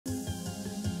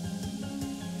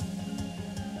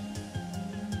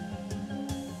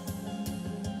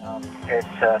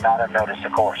It's not a notice,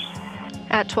 of course.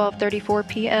 At 12:34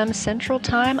 p.m. Central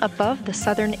Time, above the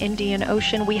southern Indian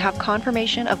Ocean, we have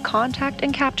confirmation of contact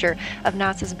and capture of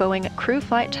NASA's Boeing crew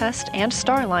flight test and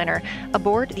Starliner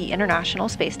aboard the International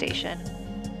Space Station.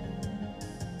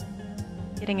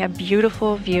 Getting a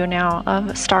beautiful view now of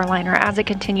Starliner as it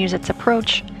continues its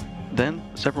approach. Then,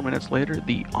 several minutes later,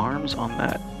 the arms on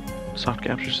that soft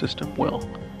capture system will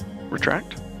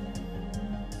retract.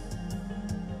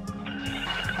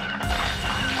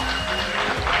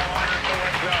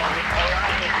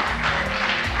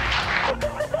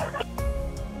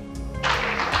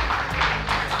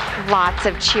 Lots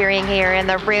of cheering here in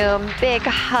the room, big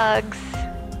hugs.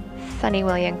 Sunny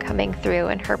William coming through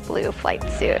in her blue flight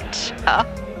suit. Oh.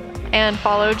 And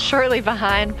followed shortly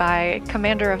behind by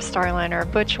Commander of Starliner,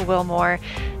 Butch Wilmore.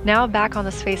 Now back on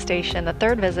the space station, the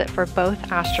third visit for both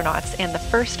astronauts and the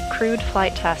first crewed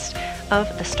flight test of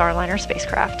the Starliner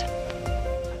spacecraft.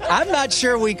 I'm not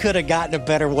sure we could have gotten a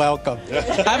better welcome.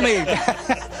 I mean,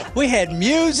 we had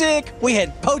music, we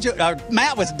had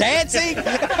Matt was dancing.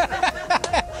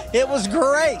 It was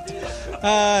great.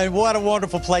 What a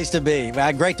wonderful place to be.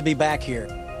 Great to be back here.